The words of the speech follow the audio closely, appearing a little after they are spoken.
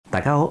大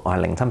家好，我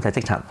係零心仔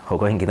積塵，好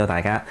高興見到大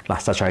家。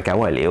實在久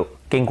違了，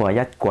經過一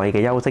季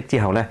嘅休息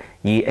之後咧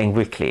，E-Ink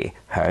Weekly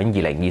響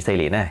2024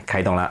年咧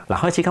啟動啦。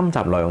開始今集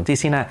內容之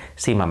先咧，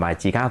先問埋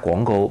自家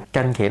廣告。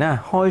近期咧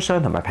開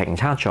箱同埋評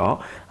測咗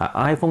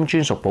iPhone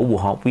專屬保護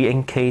殼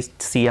E-Ink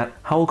K3，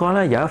後蓋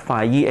咧有一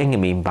塊 E-Ink 嘅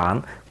面板，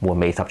玩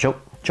味十足。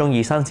中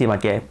意新事物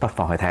嘅不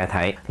妨去睇一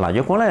睇。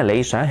如果咧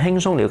你想輕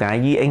鬆了解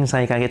E-Ink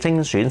世界嘅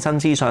精選新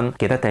資訊，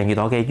記得訂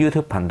閱我嘅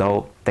YouTube 頻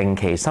道，定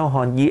期收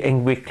看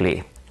E-Ink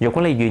Weekly。如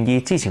果你願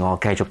意支持我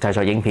繼續製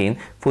作影片，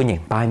歡迎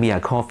Buy Me a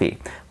Coffee，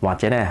 或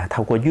者咧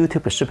透過 YouTube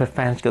嘅 Super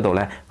Fans 嗰度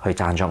咧去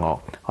贊助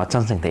我，我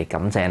真誠地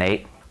感謝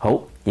你。好，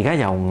而家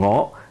由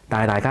我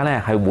帶大家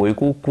咧係回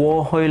顧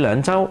過去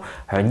2週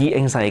響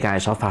E-Ink 世界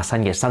所發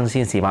生嘅新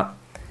鮮事物。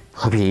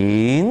去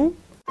片。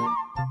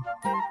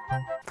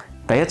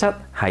第一則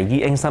係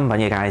E-Ink 新品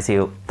嘅介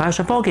紹。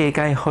Dasung科技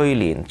繼去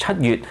年7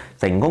月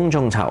成功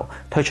眾籌，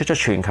推出咗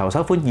全球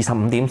首款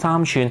25.3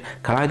吋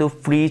Kaleido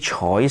Free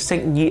彩色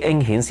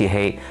E-Ink 顯示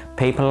器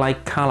paperless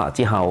color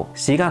之後，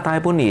時隔大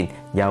半年，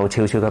又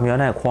悄悄咁樣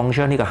咧擴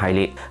張呢個系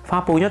列，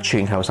發布咗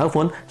全球首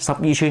款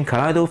12吋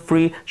Kaleido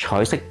Free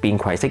彩色便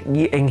攜式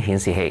E-Ink 顯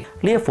示器。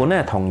呢一款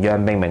咧同樣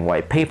命名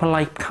為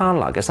paperless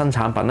color 嘅新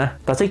產品咧，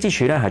特色之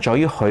處咧係在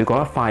於佢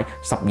嗰一塊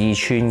12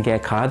吋嘅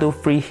Kaleido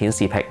Free 顯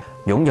示屏。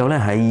擁有咧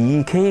係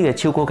 2K 嘅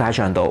超高解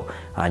像度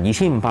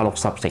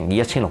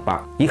2560×1600，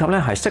以及咧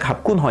係適合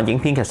觀看影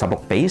片嘅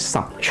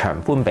16:10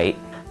長寬比，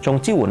仲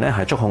支援咧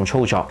係觸控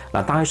操作。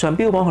Dasung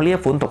標榜佢呢一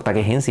款獨特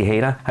嘅顯示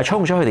器咧係採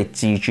用咗佢哋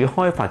自主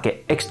開發嘅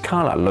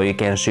X-Color 濾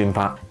鏡算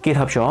法，結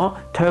合咗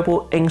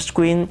Turbo Ink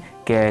Screen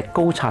嘅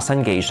高刷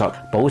新技術，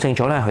保證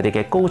咗咧佢哋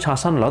嘅高刷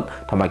新率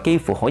同埋幾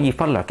乎可以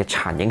忽略嘅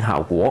殘影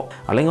效果。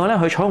另外咧，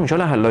佢採用咗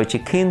咧係類似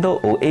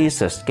Kindle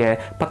Oasis 嘅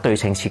不對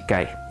稱設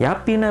計，有一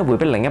邊咧會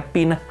比另一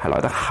邊咧係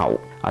來得厚。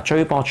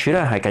最薄處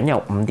咧係僅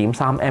有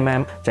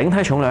5.3mm， 整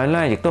體重量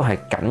咧亦都係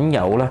僅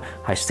有咧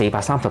係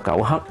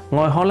439克。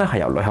外殼咧係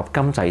由鋁合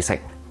金製成。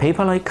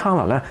paperless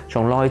color 咧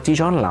仲內置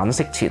咗冷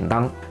色前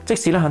燈，即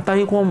使咧喺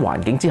低光環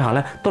境之下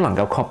咧，都能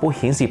夠確保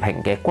顯示屏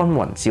嘅均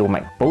勻照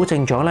明，保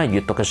證咗咧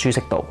閱讀嘅舒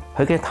適度。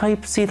佢嘅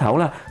Type-C 頭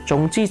咧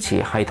仲支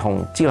持係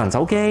同智能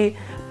手機、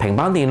平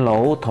板電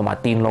腦同埋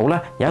電腦咧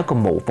有一個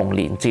無縫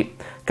連接，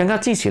更加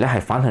支持咧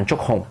係反向觸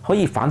控，可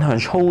以反向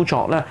操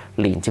作咧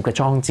連接嘅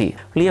裝置。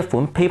呢一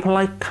款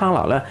paperless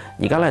color 咧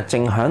而家咧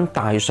正響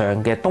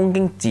Dasung嘅東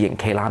京自營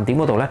旗艦店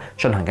嗰度咧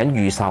進行緊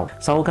預售，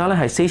售價咧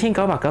係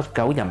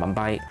4999人民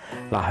幣。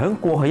響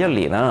過去1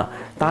年啊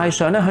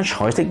，Dasung咧喺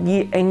彩色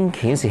E-Ink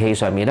顯示器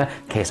上面咧，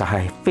其實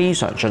係非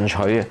常進取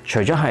嘅。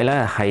除咗係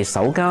咧係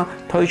首家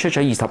推出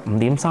咗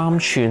25.3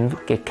吋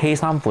嘅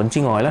K3 款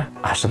之外咧，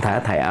順帶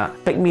一提啊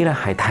，Big Me 咧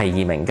係第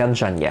2名跟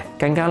進嘅，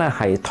更加咧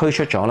係推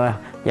出咗咧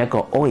一個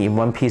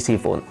All-in-One PC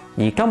款。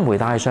而今回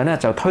Dasung咧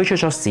就推出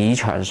咗市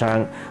場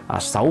上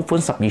首款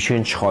12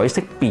吋彩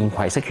色便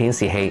攜式顯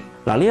示器。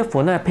呢一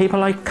款咧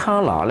paperless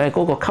color 咧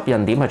嗰個吸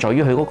引點係在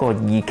於佢嗰個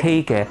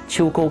 2K 嘅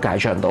超高解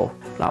像度。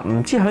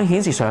唔知喺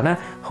顯示上咧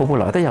會唔會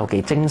來得有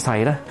幾精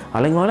細咧？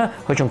另外咧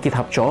佢仲結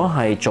合咗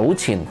係早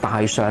前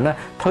Dasung咧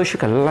推出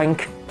嘅 Link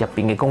入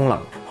邊嘅功能，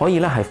可以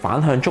咧係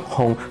反向觸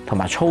控同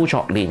埋操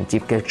作連接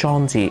嘅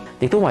裝置，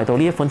亦都為到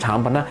呢一款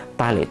產品咧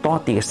帶嚟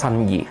多一啲嘅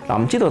新意。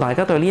唔知道大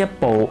家對呢一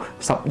部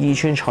12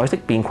吋彩色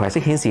便攜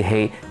式顯示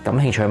器感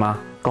興趣嗎？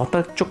覺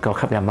得足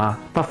夠吸引嗎？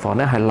不妨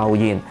咧係留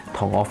言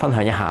同我分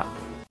享一下。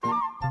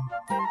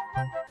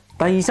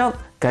第二則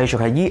繼續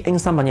係 E-Ink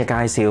新品嘅介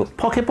紹。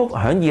Pocketbook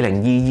響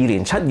2022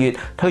年7月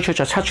推出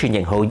咗7吋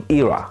型號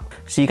Era，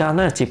 時間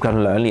咧接近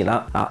2年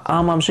啦。啱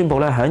啱宣布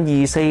咧響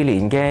24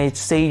年嘅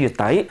4月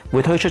底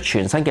會推出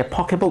全新嘅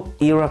Pocketbook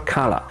Era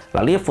Color。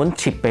呢一款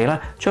設備咧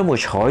將會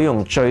採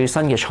用最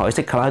新嘅彩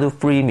色 Kaleido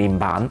Free 面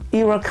板。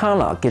Era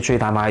Color 嘅最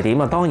大賣點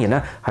當然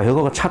咧係佢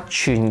嗰個7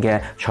吋嘅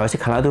彩色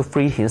Kaleido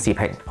Free 顯示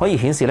屏，可以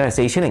顯示咧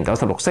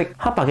4096色，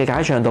黑白嘅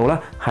解像度咧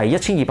係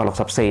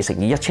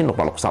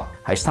1264×1660，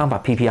係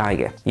300 PPI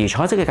嘅，而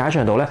彩色嘅解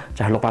像度咧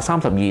就係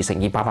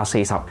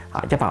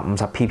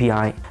632×840，150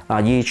 PPI。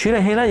而處理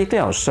器咧亦都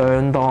由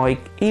上代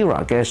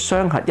Era 嘅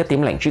雙核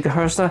 1.0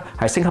 GHz 咧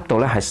係升級到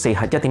咧係4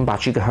核 1.8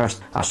 GHz。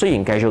雖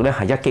然繼續咧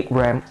係1GB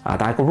RAM，但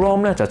係個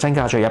ROM 咧就增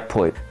加咗1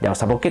倍，由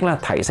16GB 咧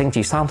提升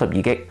至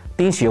32GB。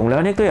電池容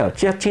量亦都由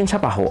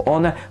1700毫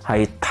安咧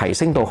係提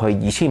升到去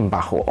2500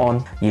毫安，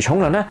而重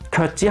量咧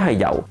卻只係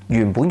由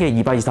原本嘅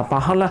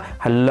228克咧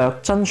係略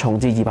增重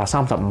至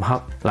235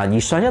克。而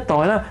上一代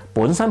咧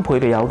本身配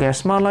備有嘅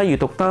Smart Light 閱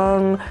讀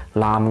燈、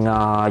藍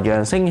牙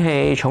揚聲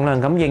器、重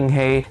量感應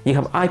器以及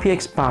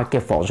IPX8 嘅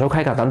防水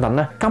盔甲等等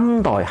咧，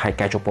今代係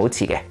繼續保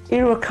持嘅。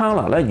Era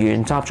Color 咧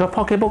沿襲咗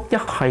Pocketbook 一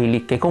系列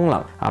嘅功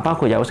能，包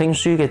括有聲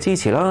書嘅支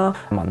持啦、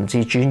文字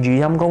轉語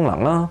音功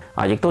能啦，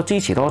亦都支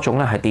持多種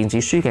咧係電子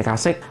書嘅格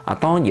式。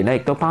當然咧亦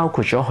都包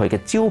括咗佢嘅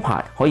招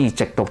牌可以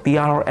直讀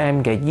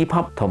DRM 嘅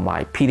EPUB 同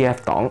埋 PDF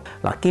檔。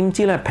兼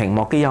之咧屏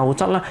幕嘅右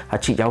側咧係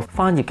設有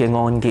翻頁嘅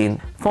按鍵，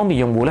方便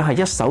用戶咧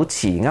係一手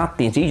持握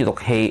電子閱讀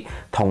器，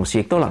同時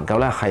亦都能夠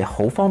咧係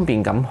好方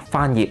便咁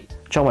翻頁。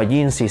作為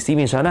現時市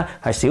面上咧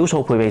係少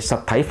數配備實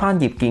體翻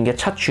頁鍵嘅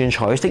7吋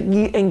彩色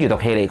E-Ink 閱讀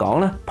器嚟講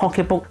咧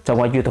 ，Pocketbook 就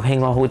為閱讀器愛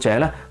好者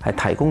咧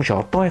係提供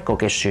咗多一個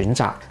嘅選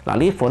擇。嗱，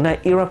呢款咧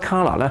Era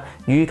Color 咧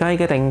預計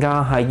嘅定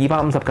價係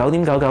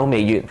259.99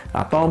美元。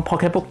嗱，當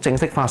Pocketbook 正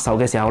式發售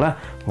嘅時候咧，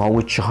我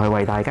會再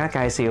為大家介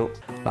紹。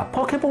嗱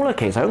 ，Pocketbook 咧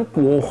其實喺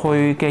過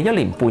去嘅1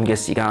年半嘅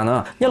時間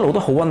啦，一路都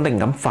好穩定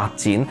咁發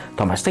展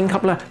同埋升級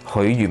咧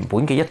佢原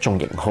本嘅一眾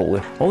型號嘅。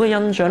我嘅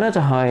印象咧就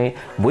係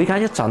每隔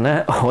一陣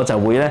咧，我就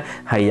會咧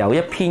係有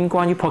一篇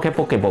關於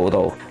Pocketbook 嘅報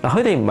導。嗱，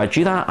佢哋唔係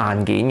主打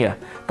硬件嘅，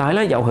但係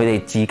咧有佢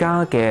哋自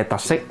家嘅特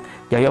色，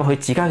又有佢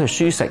自家嘅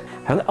舒適，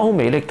喺歐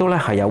美亦都咧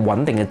係有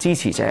穩定嘅支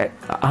持者。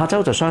亞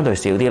洲就相對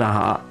少啲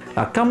啦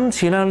嚇。今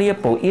次咧呢一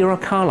部 Era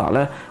Color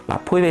咧，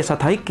配備實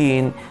體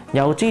鍵，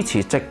又支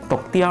持直讀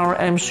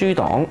DRM 書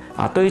檔，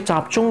對集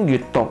中閱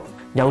讀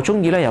又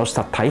中意咧有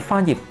實體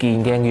翻頁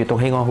鍵嘅閱讀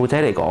器愛好者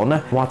嚟講咧，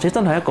或者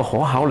真係一個可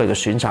考慮嘅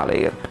選擇嚟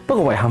嘅。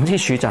不過遺憾之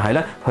處就係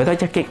咧，佢得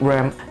1GB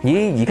RAM，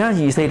以而家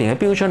24年嘅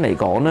標準嚟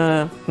講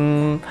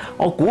咧，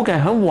我估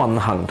計喺運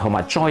行同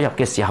埋載入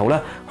嘅時候咧，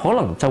可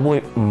能就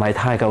會唔係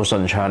太夠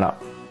順暢啦。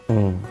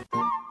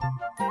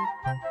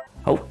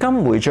好，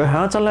今回最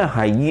後一則咧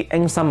係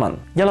E-Ink 新聞，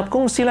日立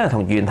公司咧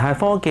同元泰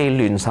科技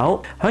聯手，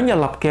喺日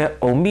立嘅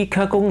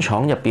OMIKA 工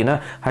廠入邊咧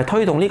係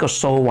推動呢個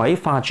數位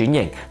化轉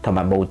型同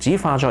埋無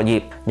紙化作業，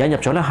引入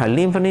咗咧係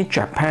Symphony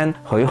Japan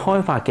佢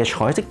開發嘅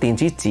彩色電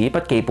子紙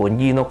筆記本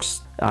eNote，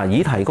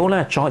以提高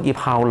咧作業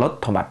效率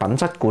同埋品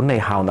質管理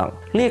效能。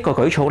呢一個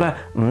舉措咧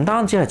唔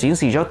單止係展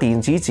示咗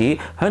電子紙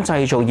喺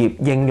製造業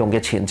應用嘅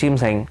前瞻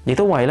性，亦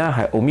都為咧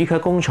係 OMIKA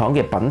工廠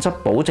嘅品質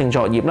保證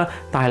作業咧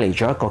帶嚟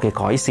咗一個嘅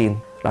改善。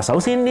首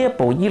先呢一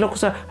部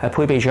eNote 咧係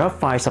配備咗一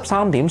塊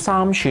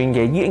13.3吋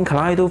嘅 E-Ink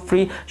Kaleido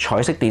 3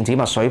彩色電子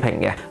墨水屏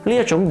嘅，呢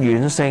一種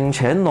軟性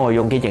且耐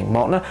用嘅熒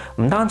幕咧，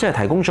唔單止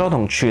係提供咗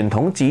同傳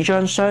統紙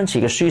張相似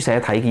嘅書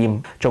寫體驗，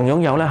仲擁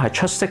有咧係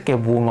出色嘅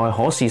戶外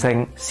可視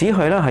性，使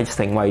佢咧係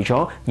成為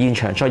咗現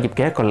場作業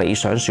嘅一個理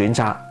想選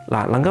擇。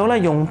能夠咧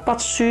用筆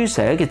書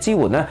寫嘅支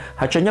援咧，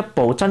係進一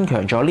步增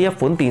強咗呢一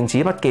款電子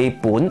筆記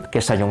本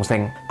嘅實用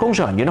性。工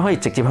作人員可以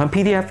直接向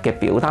PDF 嘅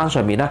表單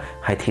上面咧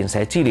係填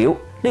寫資料。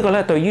呢個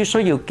咧對於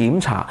需要檢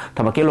查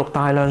同埋記錄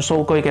大量數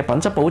據嘅品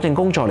質保證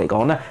工作嚟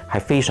講咧係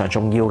非常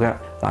重要嘅。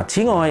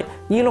此外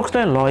eNote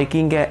咧內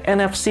建嘅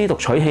NFC 讀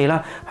取器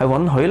啦，係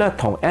允許咧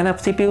同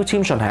NFC 標籤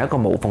進行一個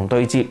無縫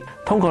對接。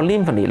通過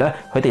Symphony 咧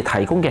佢哋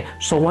提供嘅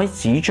數位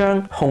紙張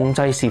控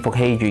制伺服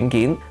器軟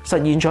件，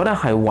實現咗咧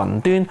係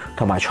雲端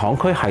同埋廠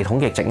區系統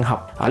嘅整合。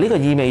呢個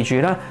意味住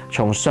咧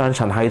從上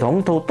層系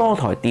統到多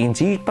台電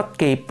子筆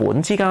記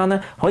本之間咧，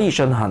可以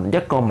進行一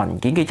個文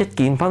件嘅一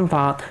鍵分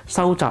發、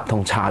收集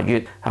同查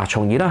閱，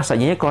從而咧實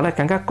現一個咧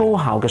更加高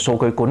效嘅數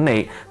據管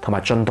理同埋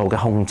進度嘅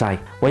控制。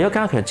為咗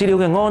加強資料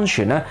嘅安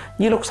全咧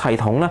eNote 系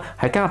統咧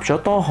係加入咗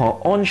多項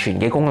安全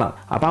嘅功能，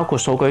包括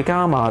數據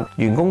加密、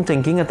員工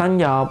證件嘅登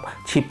入、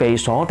設備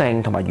鎖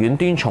定同埋遠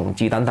端重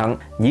置等等，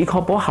以確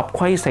保合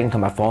規性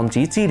同埋防止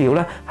資料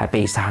咧係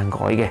被篡改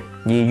嘅。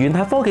而元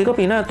泰科技嗰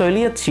邊咧對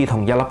呢一次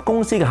同日立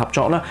公司嘅合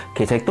作咧，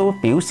其實都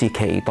表示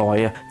期待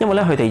啊，因為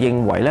咧佢哋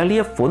認為咧呢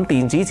一款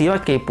電子紙筆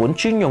記本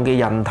專用嘅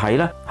印體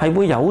咧係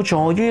會有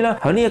助於咧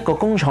喺呢一個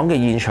工廠嘅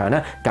現場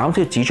咧減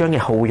少紙張嘅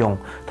耗用，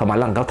同埋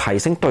能夠提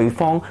升對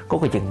方嗰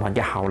個營運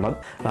嘅效率。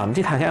唔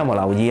知大家有冇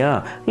留意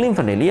啊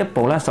 ？Symphony 呢一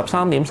部咧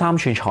13.3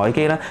吋彩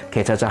機咧，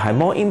其實就係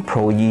More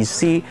Pro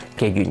 2C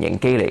嘅原型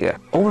機嚟嘅。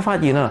我會發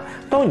現啊，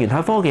當元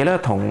泰科技咧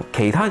同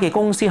其他嘅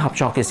公司合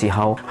作嘅時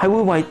候，係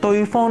會為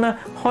對方咧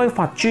開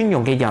發專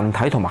用嘅印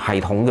體同埋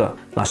系統嘅。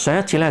上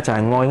一次咧就係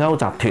愛歐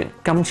集團，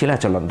今次咧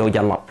就輪到日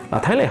立。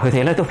睇嚟佢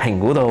哋咧都評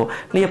估到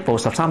呢一部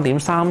13.3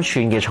吋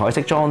嘅彩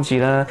色裝置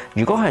啦，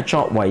如果係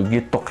作為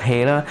閱讀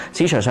器啦，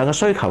市場上嘅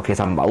需求其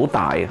實唔係好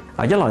大。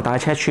一來大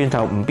尺寸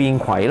就唔便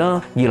攜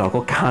啦，二來個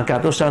價格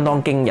都相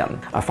當驚人。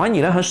反而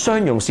咧喺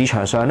商用市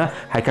場上咧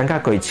係更加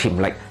具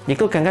潛力，亦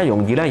都更加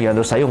容易咧讓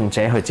到使用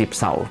者去接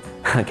受。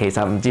其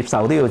實唔接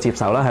受都要接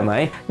受啦，係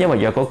咪？因為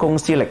若果公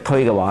司力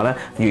推嘅話咧，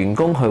員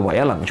工佢唯一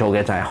能做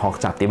嘅就係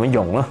學習點樣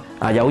用咯。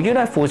由於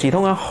咧富士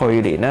通喺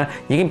去年咧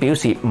已經表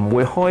示唔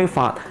會開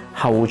發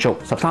後續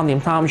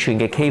13.3吋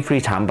嘅 K3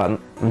 產品，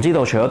唔知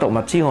道除咗讀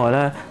物之外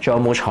咧，仲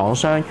有冇廠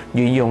商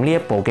願意用呢一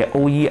部嘅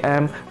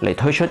OEM 嚟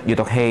推出閱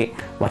讀器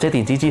或者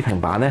電子紙平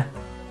板呢？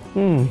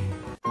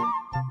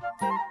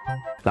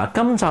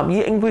今集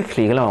E-Ink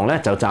Weekly 嘅內容咧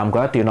就暫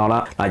告一段落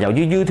啦。由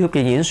於 YouTube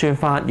嘅演算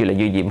法越嚟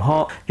越嚴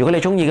苛，如果你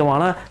中意嘅話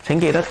咧，請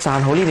記得讚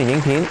好呢段影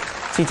片，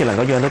先至能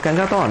夠讓到更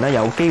加多人咧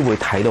有機會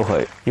睇到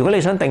佢。如果你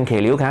想定期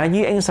了解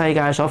E-Ink 世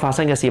界所發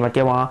生嘅事物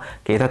嘅話，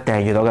記得訂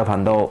閱我嘅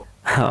頻道。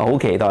好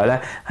期待咧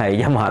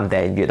係1萬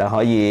訂閱啊，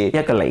可以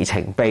一個里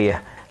程碑啊！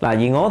而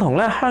我同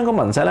香港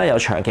文石咧有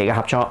長期嘅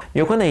合作。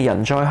如果你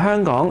人在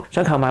香港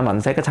想購買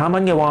文石嘅產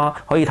品嘅話，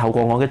可以透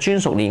過我嘅專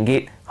屬連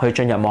結去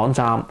進入網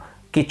站。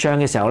結帳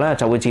嘅時候咧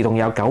就會自動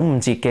有95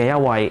折嘅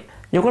優惠，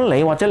如果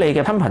你或者你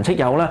嘅親朋戚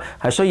友咧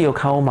係需要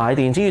購買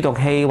電子閱讀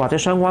器或者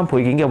相關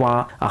配件嘅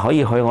話，可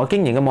以去我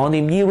經營嘅網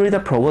店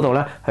E-Reader Pro 嗰度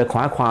咧去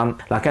逛一逛。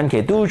近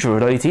期 Dasung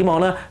類紙網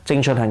咧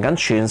正進行緊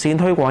全線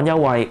推廣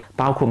優惠，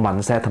包括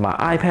文石同埋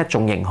iPad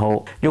眾型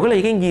號。如果你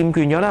已經厭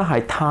倦咗咧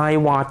係太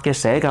滑嘅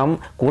寫感，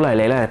鼓勵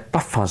你咧不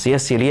妨試一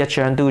試呢一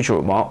張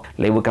Dasung 膜，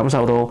你會感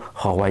受到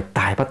何謂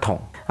大不同。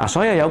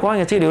所有有關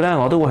嘅資料咧，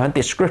我都會喺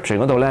description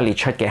嗰度咧列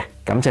出嘅。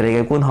感謝你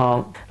嘅觀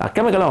看。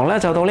今日嘅內容咧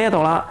就到呢一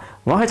度啦。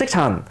我係積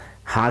塵，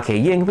下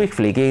期E-Ink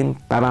Weekly 見，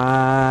拜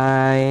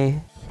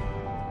拜。